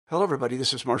Hello, everybody.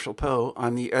 This is Marshall Poe.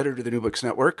 I'm the editor of the New Books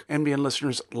Network. NBN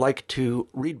listeners like to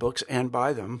read books and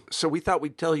buy them. So we thought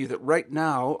we'd tell you that right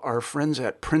now, our friends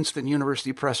at Princeton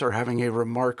University Press are having a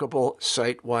remarkable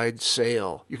site-wide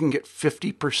sale. You can get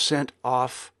 50%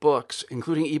 off books,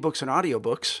 including ebooks and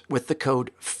audiobooks, with the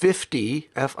code 50,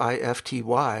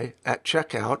 F-I-F-T-Y, at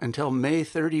checkout until May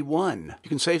 31. You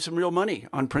can save some real money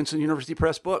on Princeton University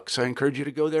Press books. I encourage you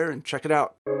to go there and check it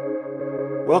out.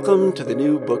 Welcome to the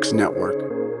New Books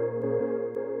Network.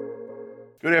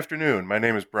 Good afternoon. My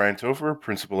name is Brian Topher,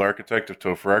 Principal Architect of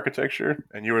Topher Architecture,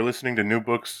 and you are listening to New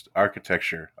Books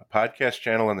Architecture, a podcast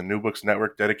channel on the New Books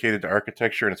Network dedicated to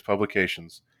architecture and its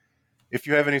publications. If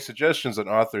you have any suggestions on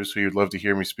authors who you'd love to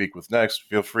hear me speak with next,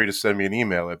 feel free to send me an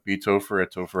email at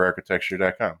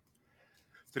btopher@topherarchitecture.com.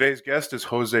 Today's guest is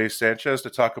Jose Sanchez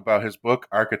to talk about his book,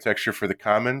 Architecture for the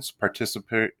Commons,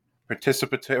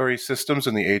 Participatory Systems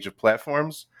in the Age of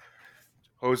Platforms.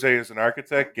 Jose is an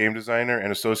architect, game designer,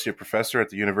 and associate professor at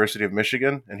the University of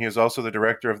Michigan, and he is also the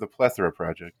director of the Plethora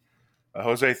Project.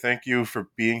 Jose, thank you for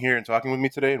being here and talking with me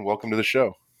today, and welcome to the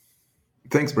show.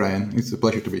 Thanks, Brian. It's a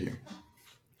pleasure to be here.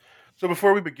 So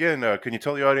before we begin, can you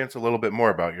tell the audience a little bit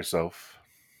more about yourself?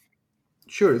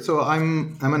 Sure. So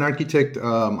I'm an architect.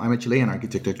 I'm a Chilean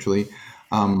architect, actually.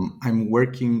 I'm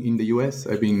working in the U.S.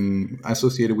 I've been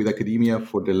associated with academia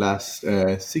for the last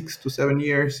 6 to 7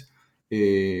 years.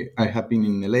 I have been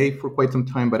in LA for quite some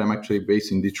time, but I'm actually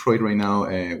based in Detroit right now,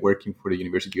 working for the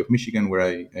University of Michigan, where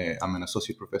I am an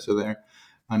associate professor there.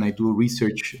 And I do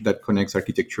research that connects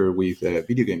architecture with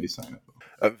video game design.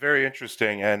 Very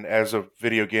interesting. And as a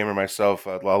video gamer myself,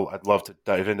 I'd love to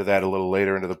dive into that a little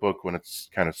later into the book when it's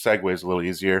kind of segues a little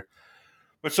easier.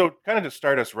 But so kind of to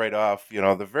start us right off,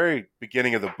 the very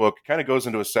beginning of the book kind of goes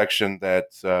into a section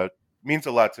that means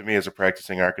a lot to me as a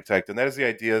practicing architect. And that is the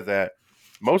idea that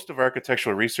most of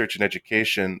architectural research and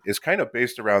education is kind of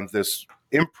based around this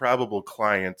improbable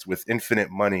client with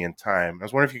infinite money and time. I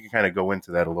was wondering if you could kind of go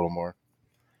into that a little more.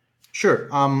 Sure.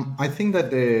 I think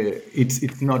that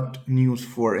it's not news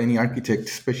for any architect,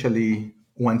 especially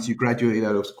once you graduate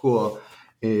out of school,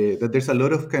 that there's a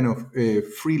lot of kind of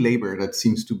free labor that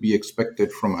seems to be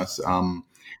expected from us.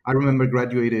 I remember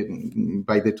graduated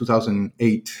by the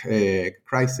 2008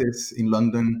 crisis in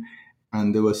London,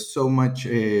 and there was so much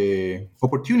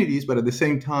opportunities, but at the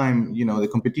same time, the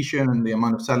competition and the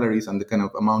amount of salaries and the kind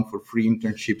of amount for free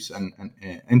internships and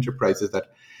enterprises that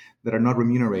are not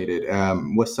remunerated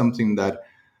was something that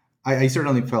I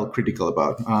certainly felt critical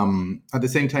about. At the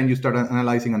same time, you start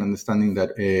analyzing and understanding that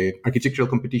architectural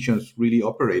competitions really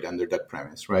operate under that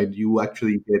premise, right? You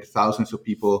actually get thousands of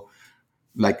people,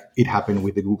 like it happened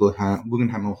with the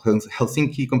Guggenheim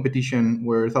Helsinki competition,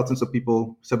 where thousands of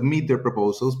people submit their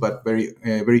proposals, but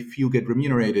very few get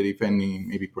remunerated, if any,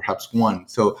 maybe perhaps one.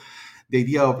 So the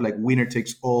idea of like winner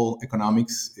takes all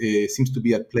economics seems to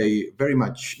be at play very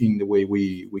much in the way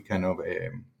we kind of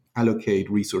allocate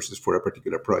resources for a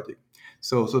particular project.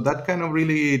 So that kind of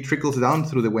really trickles down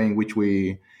through the way in which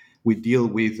we deal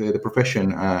with the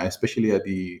profession, especially at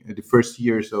the first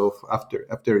years of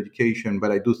after education.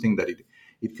 But I do think that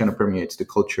it kind of permeates the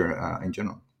culture in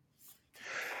general.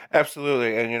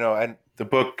 Absolutely. And the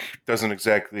book doesn't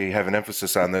exactly have an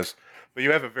emphasis on this, but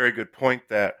you have a very good point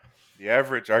that the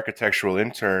average architectural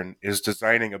intern is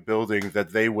designing a building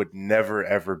that they would never,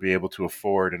 ever be able to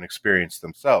afford and experience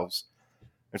themselves.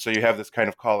 And so you have this kind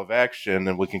of call of action,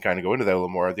 and we can kind of go into that a little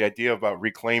more. The idea about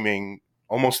reclaiming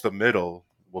almost the middle,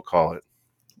 we'll call it.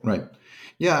 Right.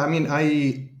 Yeah. I mean,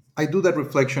 I do that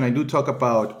reflection. I do talk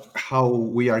about how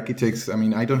we architects,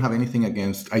 I don't have anything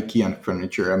against IKEA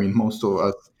furniture. Most of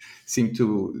us seems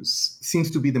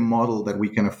to be the model that we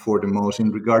can afford the most in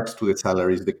regards to the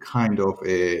salaries, the kind of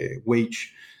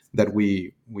wage that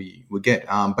we get.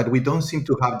 But we don't seem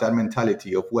to have that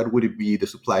mentality of what would it be the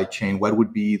supply chain, what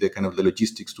would be the kind of the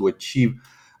logistics to achieve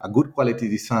a good quality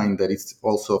design that is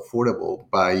also affordable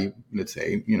by, let's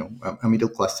say, a middle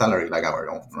class salary like our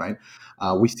own, right?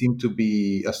 We seem to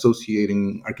be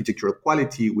associating architectural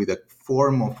quality with a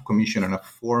form of commission and a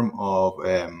form of,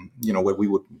 what we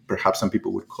would perhaps some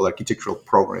people would call architectural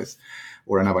progress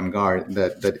or an avant-garde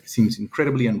that seems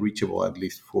incredibly unreachable, at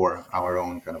least for our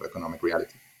own kind of economic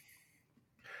reality.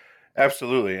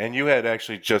 Absolutely. And you had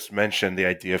actually just mentioned the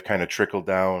idea of kind of trickle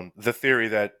down, the theory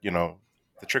that,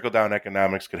 the trickle-down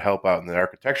economics could help out in the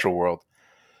architectural world.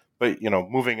 But,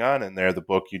 moving on in there, the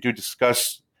book, you do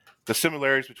discuss the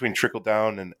similarities between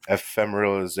trickle-down and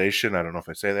ephemeralization. I don't know if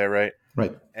I say that right.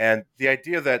 Right. And the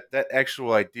idea that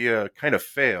actual idea kind of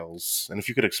fails. And if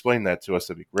you could explain that to us,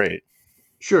 that'd be great.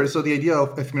 Sure. So the idea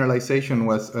of ephemeralization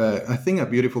was, I think, a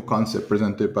beautiful concept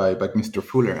presented by Mr.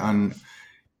 Fuller. And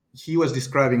he was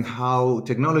describing how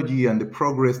technology and the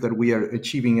progress that we are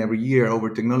achieving every year over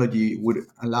technology would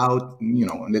allow,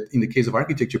 in the case of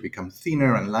architecture, become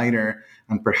thinner and lighter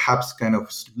and perhaps kind of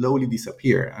slowly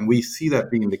disappear. And we see that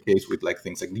being the case with like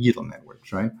things like digital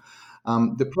networks, right?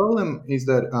 The problem is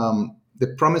that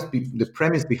the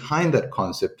premise behind that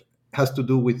concept has to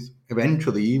do with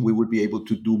eventually we would be able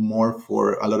to do more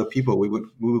for a lot of people. We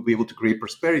would be able to create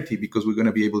prosperity because we're going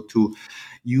to be able to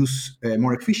use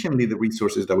more efficiently the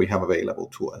resources that we have available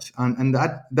to us. And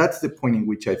that's the point in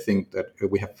which I think that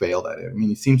we have failed at it. I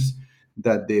mean, it seems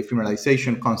that the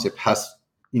ephemeralization concept has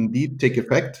indeed taken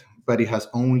effect, but it has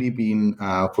only been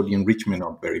for the enrichment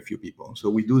of very few people. So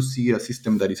we do see a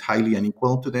system that is highly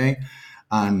unequal today,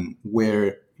 and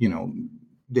where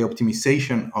the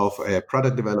optimization of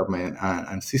product development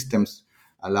and systems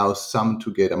allows some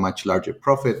to get a much larger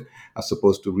profit as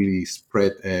opposed to really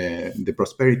spread the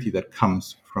prosperity that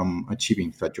comes from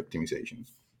achieving such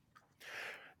optimizations.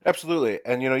 Absolutely.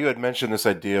 And, you had mentioned this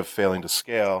idea of failing to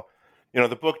scale.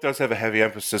 The book does have a heavy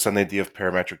emphasis on the idea of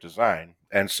parametric design.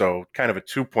 And so kind of a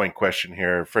 2-point question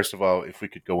here. First of all, if we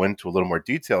could go into a little more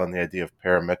detail on the idea of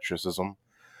parametricism,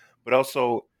 but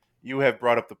also you have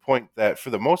brought up the point that for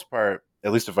the most part,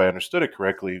 at least if I understood it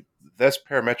correctly, this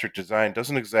parametric design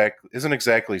isn't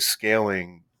exactly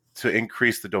scaling to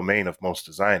increase the domain of most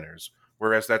designers,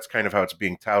 whereas that's kind of how it's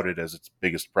being touted as its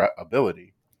biggest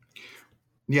ability.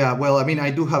 Yeah, well, I mean,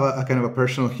 I do have a kind of a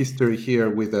personal history here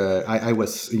with,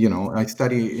 I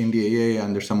study in the AA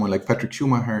under someone like Patrick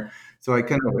Schumacher. So I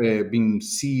kind of been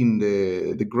seeing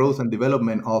the growth and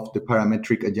development of the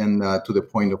parametric agenda to the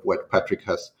point of what Patrick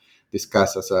has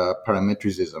discussed as a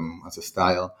parametricism, as a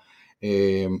style.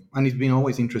 And it's been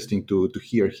always interesting to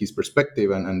hear his perspective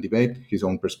and debate his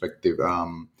own perspective.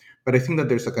 But I think that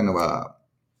there's a kind of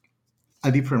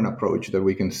a different approach that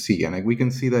we can see. And we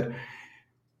can see that,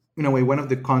 in a way, one of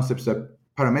the concepts that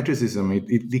parametricism,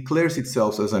 it declares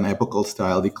itself as an epochal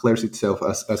style, declares itself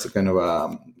as a kind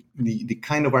of the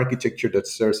kind of architecture that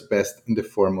serves best in the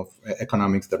form of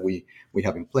economics that we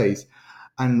have in place.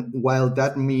 And while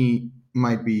that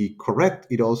might be correct,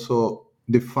 it also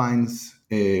defines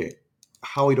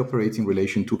how it operates in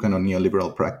relation to kind of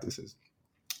neoliberal practices.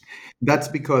 That's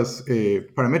because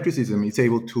parametricism is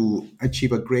able to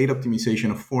achieve a great optimization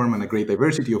of form and a great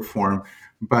diversity of form,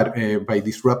 but by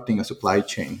disrupting a supply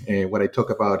chain. What I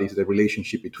talk about is the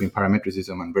relationship between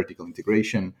parametricism and vertical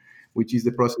integration, which is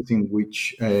the process in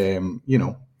which the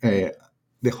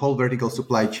whole vertical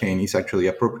supply chain is actually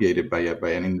appropriated by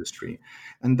an industry.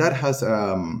 And that has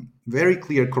very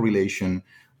clear correlation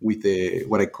with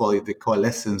what I call it the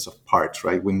coalescence of parts,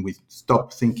 right? When we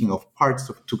stop thinking of parts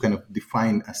to kind of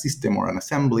define a system or an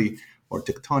assembly or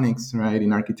tectonics, right,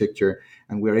 in architecture,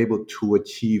 and we're able to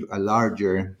achieve a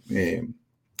larger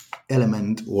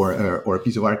element or a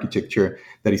piece of architecture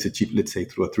that is achieved, let's say,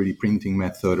 through a 3D printing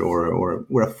method or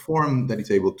a form that is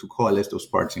able to coalesce those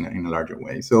parts in a larger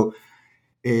way. So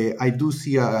I do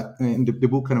see the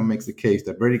book kind of makes the case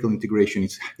that vertical integration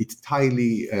it's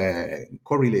tightly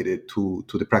correlated to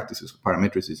the practices of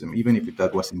parametricism, even if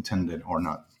that was intended or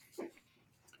not.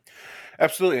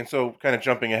 Absolutely. And so kind of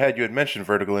jumping ahead, you had mentioned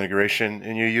vertical integration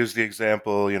and you used the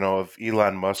example, of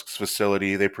Elon Musk's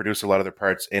facility. They produce a lot of their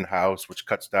parts in-house, which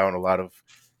cuts down a lot of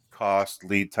cost,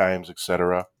 lead times,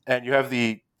 etc. And you have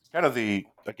the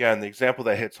example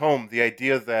that hits home, the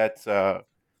idea that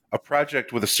a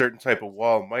project with a certain type of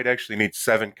wall might actually need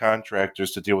 7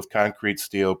 contractors to deal with concrete,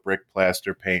 steel, brick,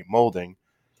 plaster, paint, molding.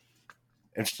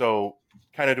 And so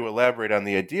kind of to elaborate on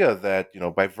the idea that,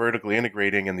 by vertically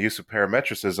integrating and the use of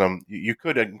parametricism, you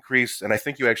could increase, and I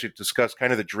think you actually discussed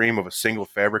kind of the dream of a single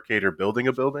fabricator building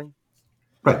a building.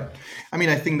 Right. I mean,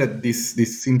 I think that this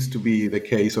seems to be the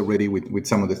case already with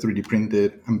some of the 3D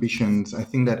printed ambitions. I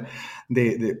think that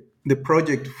the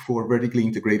project for vertically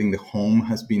integrating the home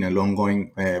has been a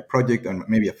long-going project and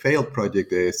maybe a failed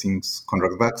project since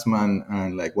Konrad Wachsmann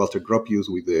and like Walter Gropius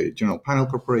with the General Panel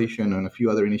Corporation and a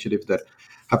few other initiatives that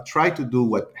have tried to do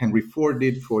what Henry Ford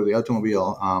did for the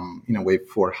automobile, in a way,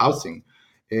 for housing.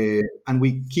 And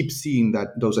we keep seeing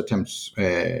that those attempts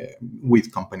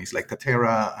with companies like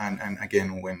Katerra and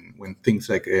again, when things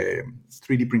like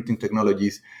 3D printing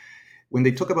technologies, when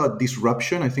they talk about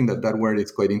disruption, I think that word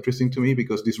is quite interesting to me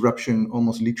because disruption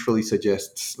almost literally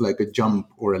suggests like a jump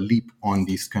or a leap on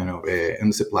this kind of in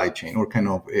the supply chain or kind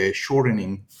of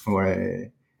shortening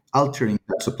or altering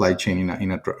that supply chain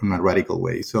in a radical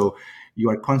way. So you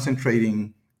are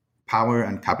concentrating power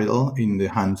and capital in the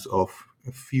hands of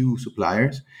a few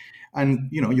suppliers. And,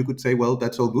 you could say, well,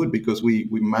 that's all good because we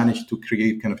managed to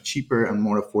create kind of cheaper and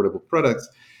more affordable products.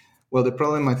 Well, the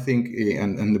problem, I think,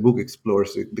 and the book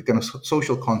explores the kind of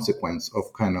social consequence of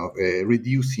kind of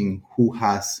reducing who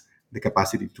has the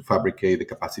capacity to fabricate, the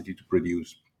capacity to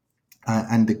produce,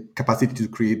 and the capacity to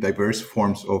create diverse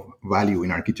forms of value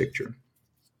in architecture.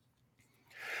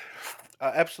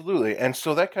 Absolutely. And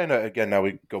so that kind of, again, now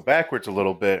we go backwards a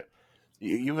little bit.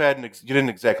 You didn't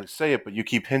exactly say it, but you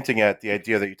keep hinting at the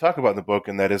idea that you talk about in the book,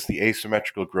 and that is the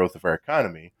asymmetrical growth of our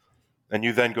economy. And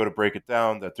you then go to break it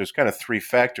down that there's kind of three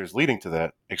factors leading to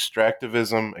that: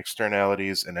 extractivism,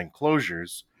 externalities, and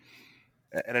enclosures.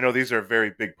 And I know these are a very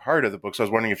big part of the book, so I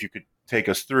was wondering if you could take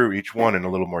us through each one in a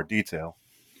little more detail.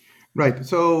 Right.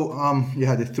 So,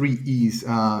 the three E's.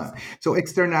 So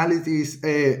externalities,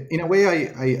 in a way,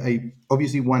 I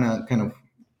obviously want to kind of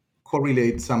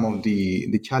correlate some of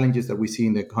the challenges that we see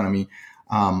in the economy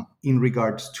in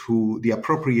regards to the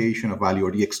appropriation of value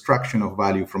or the extraction of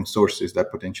value from sources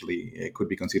that potentially could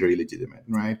be considered illegitimate,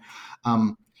 right?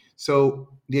 So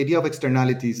the idea of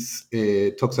externalities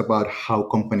talks about how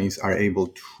companies are able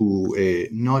to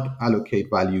not allocate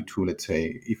value to, let's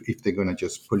say, if they're going to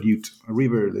just pollute a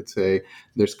river, let's say,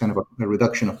 there's kind of a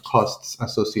reduction of costs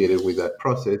associated with that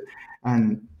process.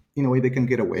 And in a way, they can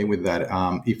get away with that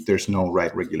if there's no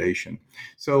right regulation.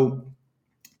 So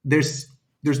there's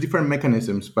different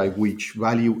mechanisms by which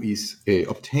value is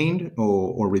obtained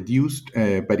or reduced,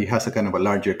 but it has a kind of a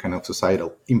larger kind of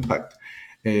societal impact.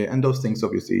 And those things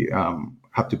obviously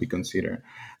have to be considered.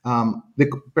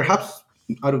 Perhaps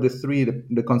out of the three,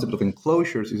 the concept of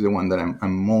enclosures is the one that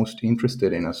I'm most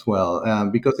interested in as well,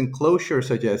 because enclosure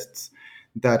suggests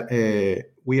that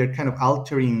we are kind of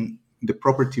altering the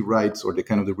property rights or the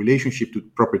kind of the relationship to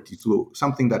property to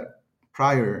something that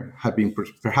prior had been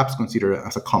perhaps considered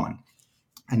as a common.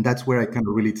 And that's where I kind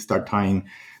of really start tying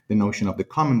the notion of the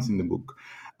commons in the book.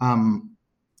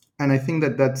 And I think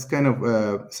that that's kind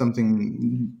of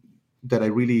something that I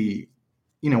really,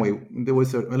 in a way, there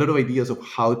was a lot of ideas of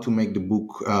how to make the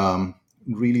book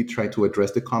really try to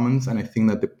address the commons. And I think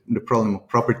that the problem of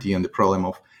property and the problem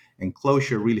of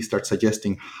enclosure really start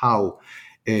suggesting how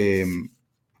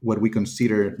what we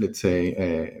consider, let's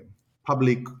say,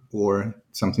 public or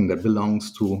something that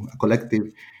belongs to a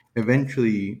collective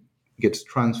eventually gets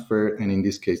transferred and in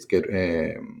this case get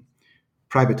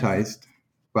privatized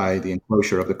by the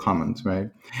enclosure of the commons, right?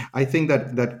 I think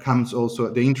that comes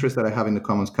also, the interest that I have in the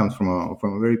commons comes from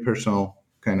a very personal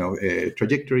kind of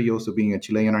trajectory, also being a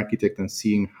Chilean architect and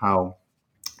seeing how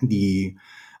the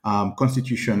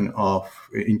constitution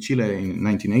in Chile in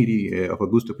 1980 of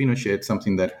Augusto Pinochet,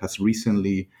 something that has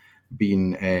recently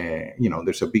been,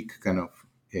 there's a big kind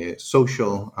of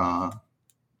social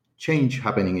change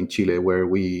happening in Chile where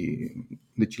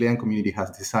the Chilean community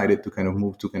has decided to kind of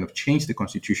move to kind of change the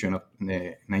constitution of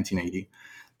 1980.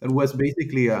 That was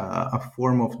basically a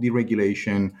form of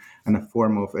deregulation and a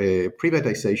form of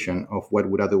privatization of what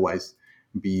would otherwise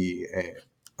be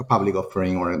a public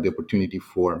offering or the opportunity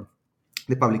for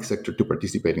the public sector to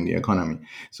participate in the economy.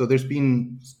 So there's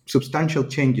been substantial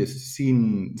changes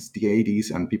since the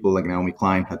 80s, and people like Naomi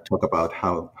Klein had talked about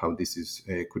how this is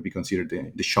could be considered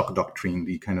the shock doctrine,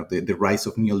 the kind of the rise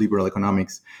of neoliberal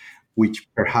economics, which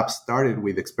perhaps started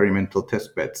with experimental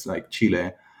testbeds like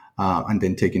Chile, and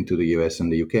then taken to the US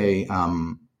and the UK.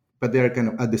 But they're kind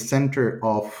of at the center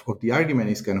of the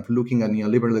argument is kind of looking at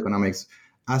neoliberal economics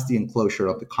as the enclosure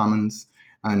of the commons,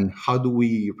 and how do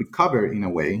we recover, in a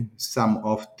way, some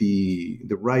of the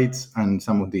rights and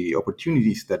some of the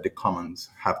opportunities that the commons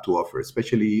have to offer,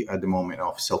 especially at the moment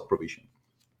of self-provision.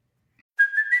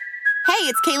 Hey,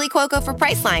 it's Kaylee Cuoco for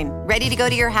Priceline. Ready to go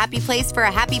to your happy place for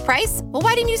a happy price? Well,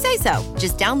 why didn't you say so?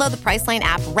 Just download the Priceline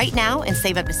app right now and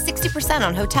save up to 60%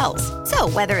 on hotels. So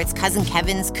whether it's Cousin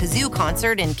Kevin's Kazoo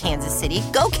Concert in Kansas City,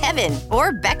 go Kevin,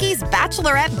 or Becky's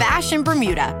Bachelorette Bash in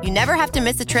Bermuda, you never have to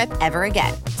miss a trip ever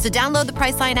again. So download the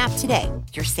Priceline app today.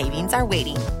 Your savings are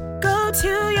waiting. Go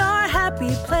to your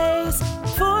happy place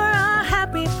for a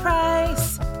happy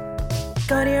price.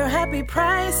 Go to your happy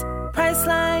price,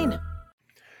 Priceline.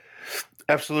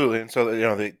 Absolutely. And so,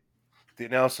 the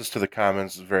analysis to the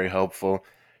commons is very helpful.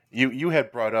 You had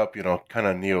brought up, kind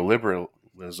of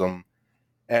neoliberalism,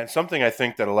 and something I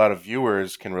think that a lot of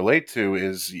viewers can relate to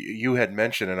is you had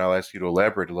mentioned, and I'll ask you to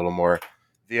elaborate a little more,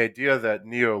 the idea that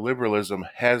neoliberalism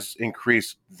has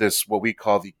increased this, what we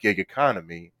call the gig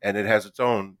economy, and it has its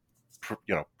own,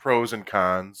 pros and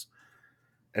cons.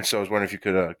 And so I was wondering if you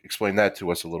could explain that to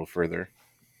us a little further.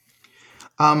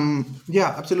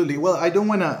 Yeah, absolutely. Well, I don't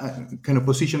want to kind of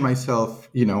position myself,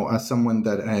 as someone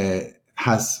that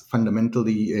has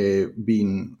fundamentally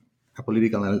been a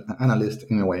political analyst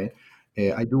in a way.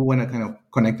 I do want to kind of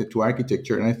connect it to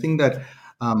architecture. And I think that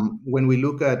when we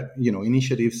look at,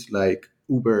 initiatives like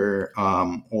Uber,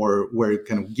 or where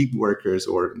kind of gig workers,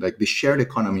 or like the shared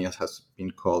economy, as has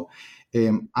been called,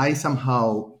 I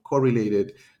somehow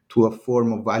correlated to a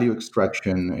form of value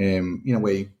extraction. In a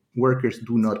way, workers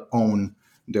do not own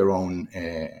their own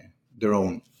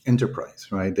enterprise,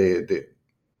 right?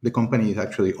 The company is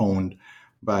actually owned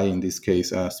by, in this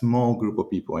case, a small group of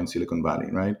people in Silicon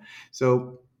Valley, right?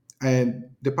 So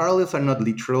the parallels are not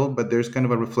literal, but there's kind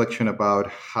of a reflection about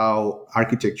how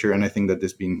architecture, and I think that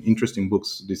there's been interesting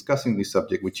books discussing this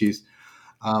subject, which is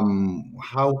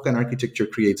how can architecture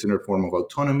create a certain form of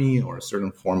autonomy or a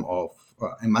certain form of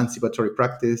emancipatory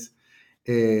practice.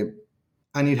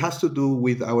 And it has to do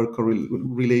with our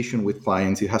relation with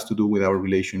clients. It has to do with our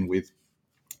relation with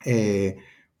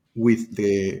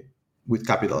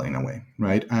capital, in a way,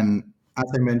 right? And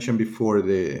as I mentioned before,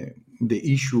 the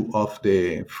issue of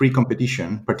the free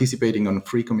competition, participating on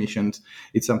free commissions,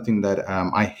 it's something that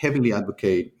I heavily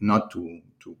advocate not to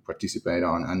participate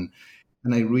on.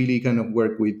 And I really kind of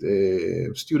work with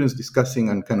students discussing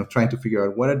and kind of trying to figure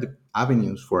out what are the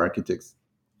avenues for architects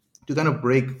to kind of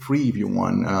break free, if you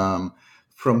want,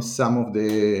 from some of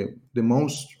the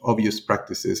most obvious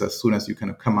practices as soon as you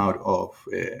kind of come out of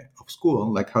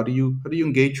school. Like how do you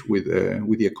engage with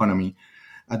the economy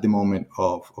at the moment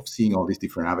of seeing all these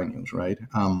different avenues, right?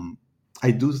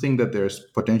 I do think that there's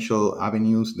potential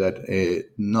avenues that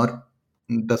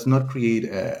does not create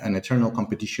an eternal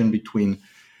competition between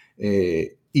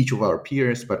each of our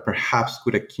peers, but perhaps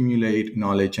could accumulate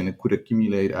knowledge, and it could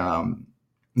accumulate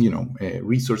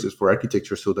resources for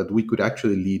architecture, so that we could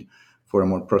actually lead for a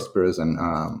more prosperous and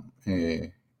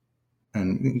in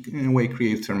a way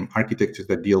create some architectures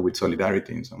that deal with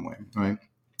solidarity in some way, right?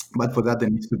 But for that, there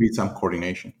needs to be some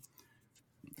coordination.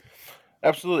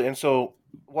 Absolutely. And so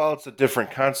while it's a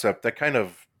different concept, that kind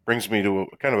of brings me to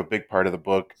a big part of the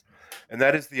book. And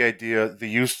that is the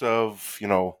use of,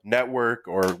 network,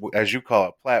 or as you call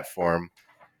it, platform.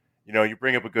 You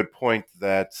bring up a good point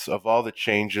that of all the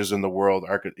changes in the world,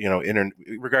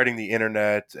 regarding the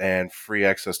internet and free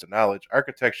access to knowledge,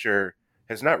 architecture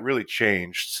has not really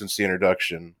changed since the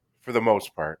introduction, for the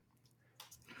most part.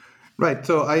 Right.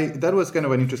 So that was kind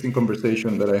of an interesting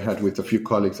conversation that I had with a few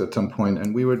colleagues at some point,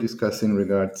 and we were discussing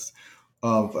regards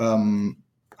of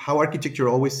how architecture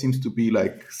always seems to be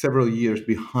like several years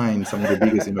behind some of the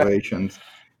biggest innovations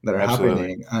that are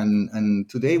happening. And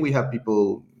today we have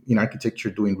people in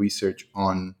architecture doing research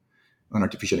on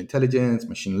artificial intelligence,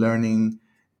 machine learning,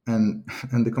 and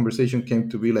the conversation came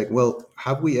to be like, well,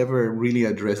 have we ever really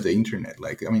addressed the internet?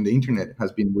 Like, I mean, the internet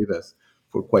has been with us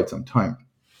for quite some time.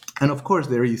 And of course,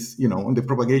 there is, the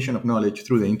propagation of knowledge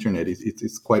through the internet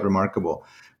is quite remarkable.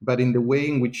 But in the way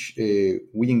in which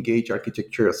we engage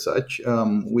architecture as such,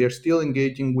 we are still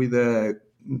engaging with an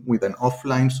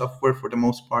offline software for the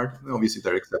most part. Obviously,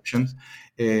 there are exceptions.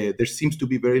 There seems to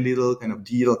be very little kind of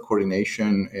digital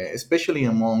coordination, especially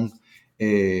among,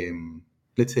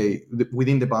 let's say,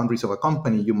 within the boundaries of a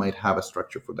company. You might have a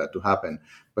structure for that to happen.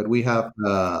 But we have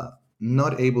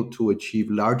not able to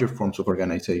achieve larger forms of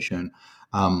organization,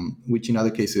 which in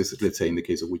other cases, let's say in the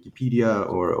case of Wikipedia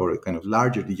or kind of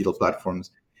larger digital platforms,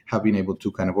 have been able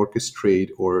to kind of orchestrate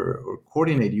or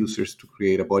coordinate users to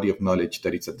create a body of knowledge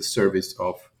that is at the service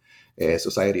of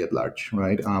society at large,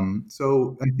 right?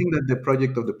 So I think that the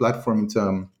project of the platform, it's,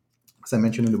 as I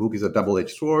mentioned in the book, is a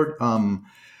double-edged sword,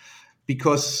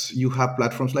 because you have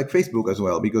platforms like Facebook as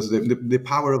well, because the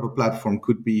power of a platform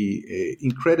could be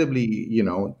incredibly,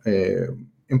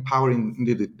 empowering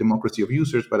the democracy of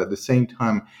users, but at the same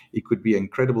time, it could be an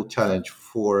incredible challenge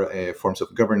for forms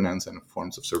of governance and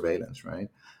forms of surveillance, right?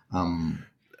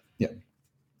 Yeah,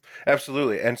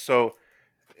 absolutely. And so,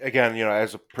 again,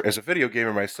 as a video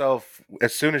gamer myself,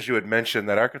 as soon as you had mentioned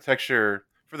that architecture,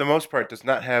 for the most part, does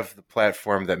not have the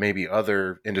platform that maybe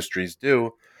other industries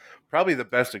do, probably the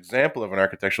best example of an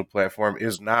architectural platform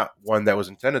is not one that was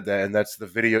intended that, and that's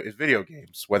video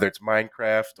games, whether it's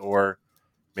Minecraft or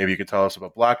maybe you could tell us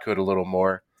about Blockcode a little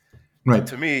more. Right.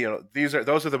 To me,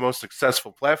 those are the most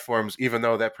successful platforms, even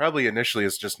though that probably initially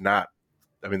is just not.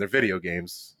 I mean, they're video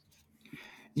games.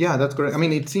 Yeah, that's correct. I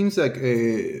mean, it seems like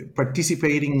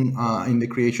participating in the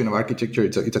creation of architecture,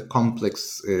 it's a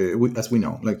complex, as we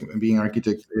know, like being an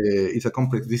architect, it's a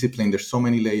complex discipline. There's so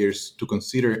many layers to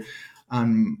consider.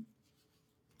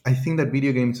 I think that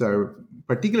video games are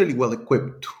particularly well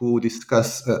equipped to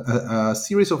discuss a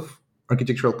series of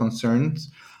architectural concerns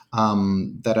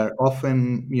that are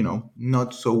often,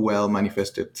 not so well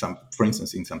manifested. For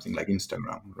instance, in something like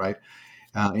Instagram, right?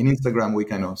 In Instagram, we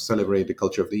kind of celebrate the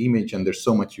culture of the image, and there's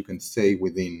so much you can say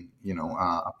within,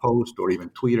 a post, or even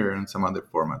Twitter and some other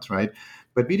formats, right?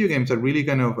 But video games are really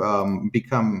kind of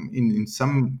become, in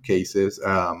some cases,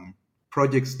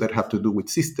 projects that have to do with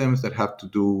systems, that have to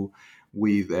do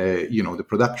with the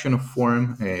production of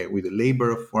form, with the labor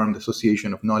of form, the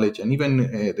association of knowledge, and even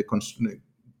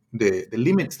the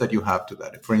limits that you have to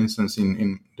that. For instance,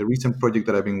 in the recent project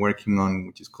that I've been working on,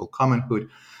 which is called Commonhood,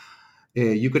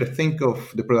 you could think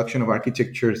of the production of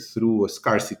architecture through a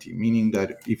scarcity, meaning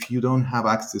that if you don't have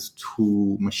access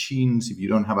to machines, if you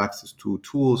don't have access to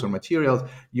tools or materials,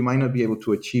 you might not be able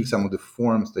to achieve some of the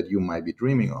forms that you might be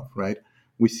dreaming of, right?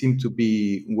 We seem to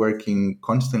be working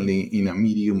constantly in a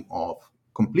medium of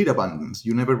complete abundance.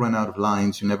 You never run out of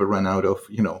lines. You never run out of,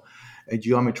 a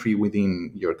geometry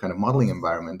within your kind of modeling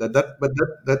environment.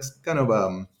 That's kind of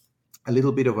a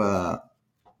little bit of a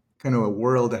kind of a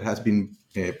world that has been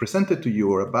presented to you,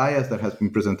 or a bias that has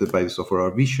been presented by the software, or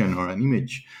a vision or an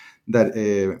image that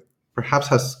perhaps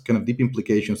has kind of deep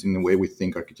implications in the way we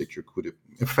think architecture could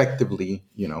effectively,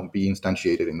 be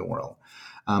instantiated in the world.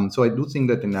 So I do think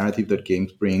that the narrative that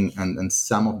games bring and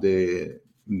some of the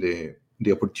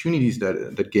opportunities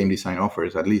that game design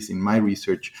offers, at least in my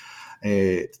research,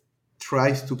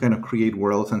 tries to kind of create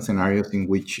worlds and scenarios in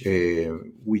which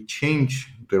we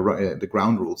change the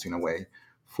ground rules in a way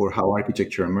for how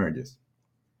architecture emerges.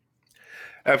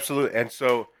 Absolutely. And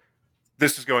so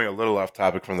this is going a little off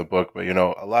topic from the book, but,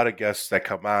 a lot of guests that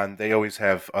come on, they always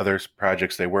have other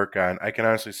projects they work on. I can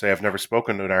honestly say I've never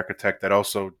spoken to an architect that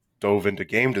also dove into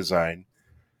game design.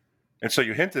 And so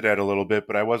you hinted at it a little bit,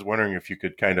 but I was wondering if you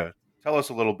could kind of tell us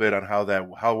a little bit on how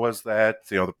was that,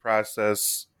 the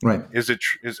process. Right.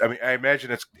 I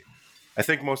imagine I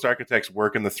think most architects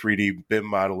work in the 3D BIM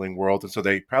modeling world, and so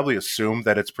they probably assume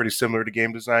that it's pretty similar to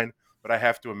game design, but I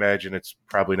have to imagine it's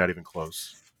probably not even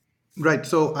close. Right.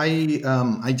 So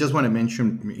I just want to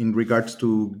mention in regards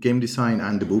to game design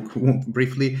and the book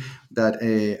briefly that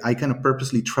I kind of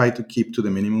purposely try to keep to the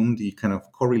minimum the kind of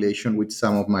correlation with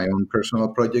some of my own personal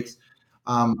projects.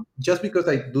 Just because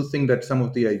I do think that some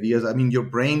of the ideas, your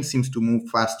brain seems to move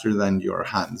faster than your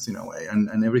hands in a way.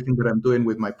 And everything that I'm doing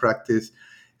with my practice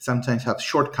sometimes have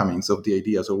shortcomings of the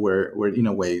ideas, or where in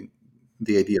a way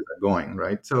the ideas are going,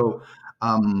 right? So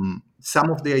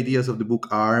some of the ideas of the book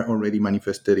are already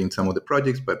manifested in some of the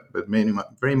projects, but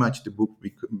very much the book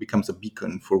becomes a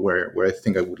beacon for where I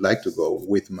think I would like to go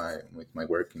with my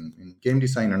work in game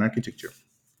design and architecture.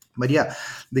 But yeah,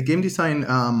 the game design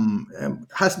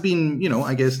has been,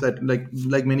 I guess that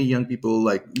like many young people,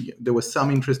 there was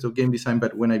some interest of game design,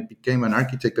 but when I became an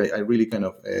architect, I really kind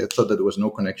of thought that there was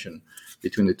no connection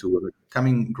between the two.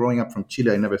 Growing up from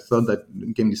Chile, I never thought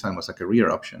that game design was a career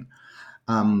option.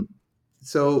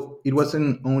 So it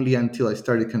wasn't only until I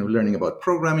started kind of learning about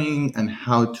programming and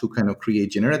how to kind of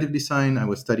create generative design. I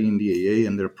was studying the AA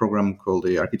and their program called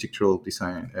the Architectural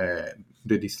Design,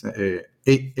 ADRL,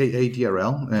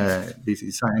 the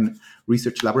Design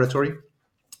Research Laboratory.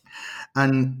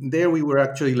 And there we were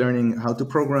actually learning how to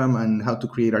program and how to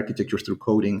create architecture through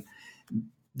coding.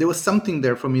 There was something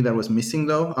there for me that was missing,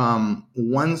 though.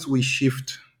 Once we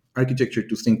shift architecture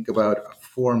to think about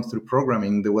form through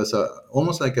programming, there was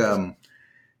almost like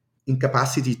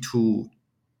incapacity to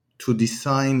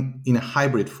design in a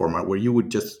hybrid format where you would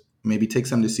just maybe take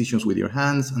some decisions with your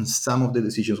hands and some of the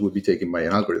decisions would be taken by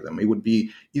an algorithm. It would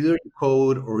be either you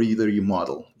code or either you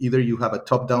model. Either you have a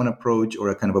top-down approach or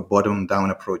a kind of a bottom-down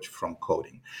approach from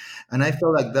coding. And I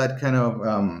felt like that kind of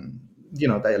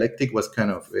dialectic was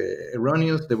kind of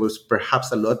erroneous. There was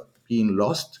perhaps a lot being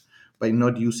lost by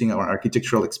not using our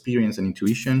architectural experience and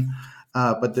intuition.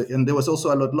 And there was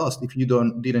also a lot lost if you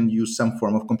didn't use some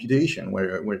form of computation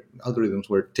where algorithms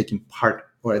were taking part,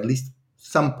 or at least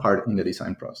some part, in the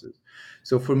design process.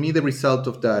 So for me, the result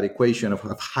of that equation of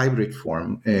hybrid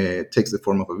form takes the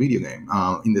form of a video game,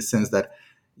 in the sense that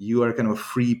you are kind of a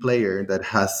free player that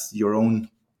has your own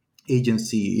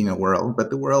agency in a world,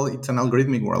 but the world, it's an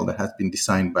algorithmic world that has been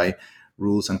designed by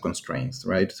rules and constraints,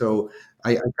 right? So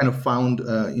I kind of found,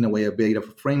 in a way, a bit of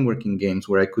a framework in games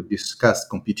where I could discuss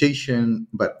computation,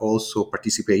 but also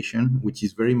participation, which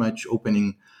is very much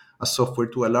opening a software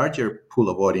to a larger pool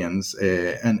of audience,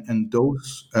 and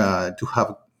those to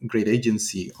have great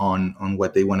agency on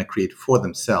what they want to create for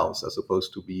themselves, as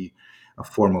opposed to be a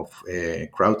form of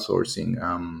crowdsourcing.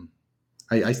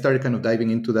 I started kind of diving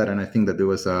into that, and I think that there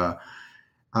was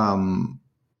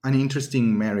an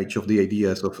interesting marriage of the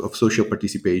ideas of social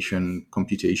participation,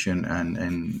 computation,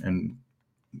 and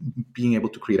being able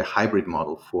to create a hybrid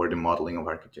model for the modeling of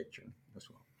architecture as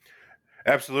well.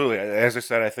 Absolutely. As I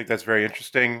said, I think that's very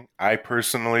interesting. I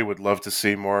personally would love to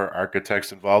see more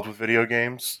architects involved with video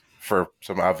games for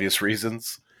some obvious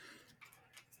reasons.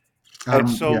 And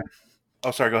so, yeah.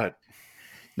 Oh, sorry, go ahead.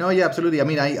 No, yeah, absolutely. I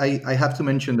mean, I have to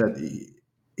mention that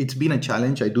it's been a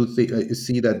challenge. I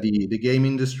see that the game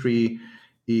industry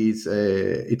is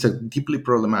it's a deeply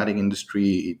problematic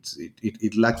industry.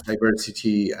 It lacks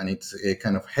diversity, and it's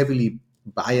kind of heavily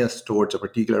biased towards a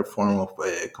particular form of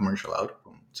commercial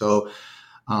outcome. So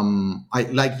I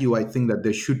like you. I think that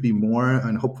there should be more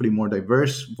and hopefully more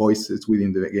diverse voices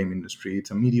within the game industry.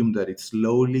 It's a medium that it's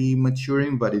slowly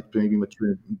maturing, but it's maybe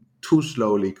maturing too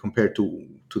slowly compared to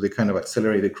the kind of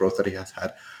accelerated growth that it has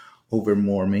had over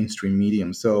more mainstream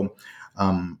mediums. So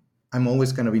I'm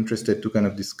always kind of interested to kind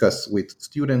of discuss with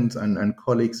students and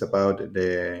colleagues about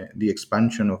the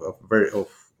expansion of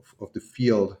the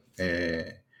field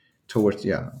towards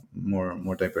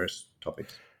more diverse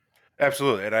topics.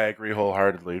 Absolutely, and I agree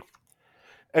wholeheartedly.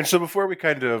 And so before we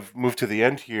kind of move to the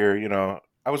end here,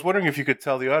 I was wondering if you could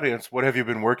tell the audience, what have you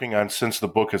been working on since the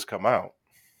book has come out?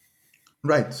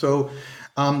 Right. So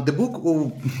the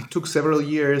book took several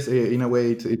years. In a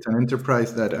way, it's an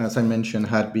enterprise that, as I mentioned,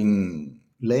 had been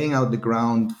laying out the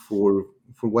ground for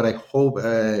what I hope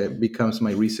becomes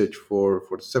my research for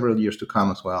several years to come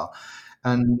as well.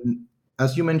 And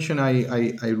as you mentioned,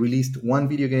 I released one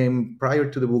video game prior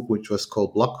to the book, which was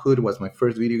called Blockhood. It was my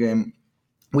first video game,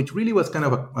 which really was kind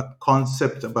of a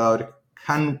concept about,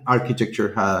 can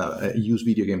architecture use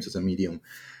video games as a medium?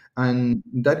 And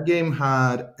that game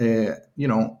had a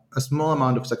small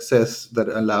amount of success that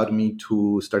allowed me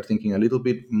to start thinking a little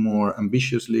bit more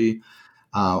ambitiously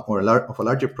of a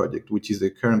larger project, which is the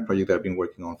current project that I've been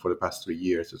working on for the past 3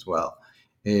 years as well,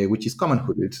 which is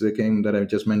Commonhood. It's the game that I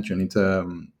just mentioned.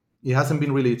 It hasn't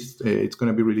been released. It's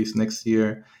going to be released next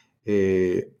year.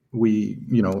 The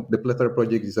Plethora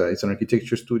project is an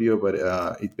architecture studio, but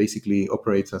it basically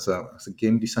operates as a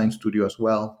game design studio as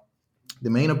well. The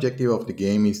main objective of the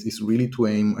game is really to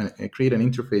aim and create an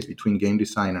interface between game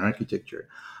design and architecture.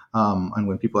 And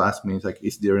when people ask me, it's like,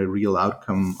 is there a real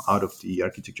outcome out of the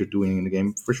architecture doing in the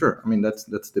game? For sure. I mean, that's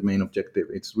the main objective.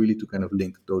 It's really to kind of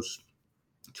link those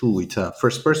two. It's a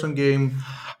first-person game.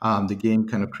 The game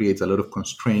kind of creates a lot of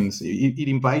constraints. It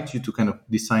invites you to kind of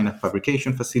design a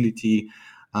fabrication facility,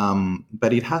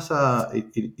 but it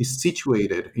is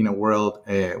situated in a world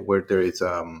where there is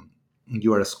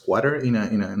you are a squatter in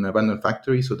an abandoned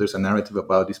factory. So there's a narrative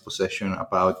about dispossession,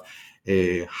 about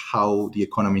how the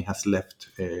economy has left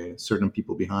certain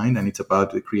people behind, and it's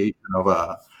about the creation of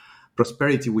a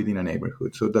prosperity within a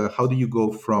neighborhood. So how do you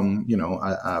go from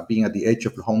being at the edge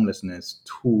of homelessness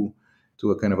to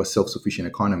a kind of a self-sufficient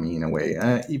economy in a way,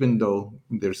 even though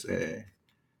there's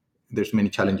many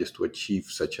challenges to achieve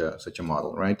such a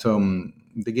model, right? So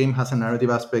the game has a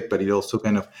narrative aspect, but it also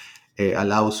kind of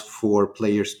allows for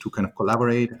players to kind of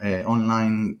collaborate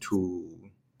online to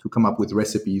come up with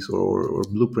recipes or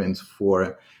blueprints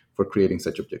for creating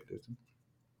such objectives.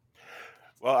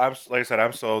 Well, like I said,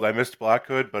 I'm sold. I missed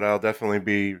Blockhood, but I'll definitely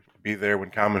be there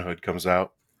when Commonhood comes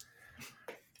out.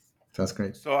 Sounds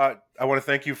great. So I want to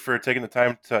thank you for taking the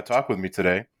time to talk with me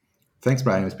today. Thanks,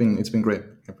 Brian. It's been great.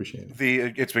 I appreciate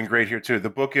it. It's been great here too. The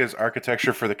book is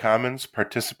Architecture for the Commons: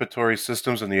 Participatory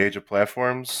Systems in the Age of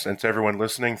Platforms. And to everyone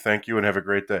listening, thank you and have a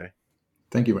great day.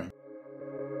 Thank you, Brian.